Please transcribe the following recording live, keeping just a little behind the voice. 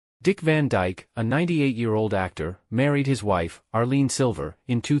Dick Van Dyke, a 98-year-old actor, married his wife, Arlene Silver,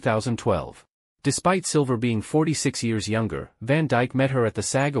 in 2012. Despite Silver being 46 years younger, Van Dyke met her at the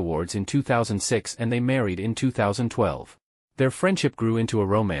SAG Awards in 2006 and they married in 2012. Their friendship grew into a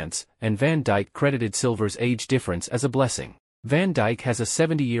romance, and Van Dyke credited Silver's age difference as a blessing. Van Dyke has a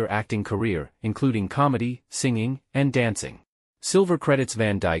 70-year acting career, including comedy, singing, and dancing. Silver credits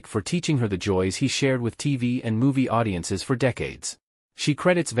Van Dyke for teaching her the joys he shared with TV and movie audiences for decades. She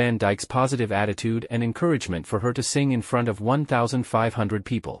credits Van Dyke's positive attitude and encouragement for her to sing in front of 1,500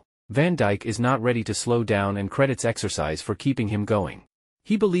 people. Van Dyke is not ready to slow down and credits exercise for keeping him going.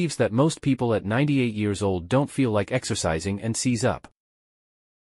 He believes that most people at 98 years old don't feel like exercising and seize up.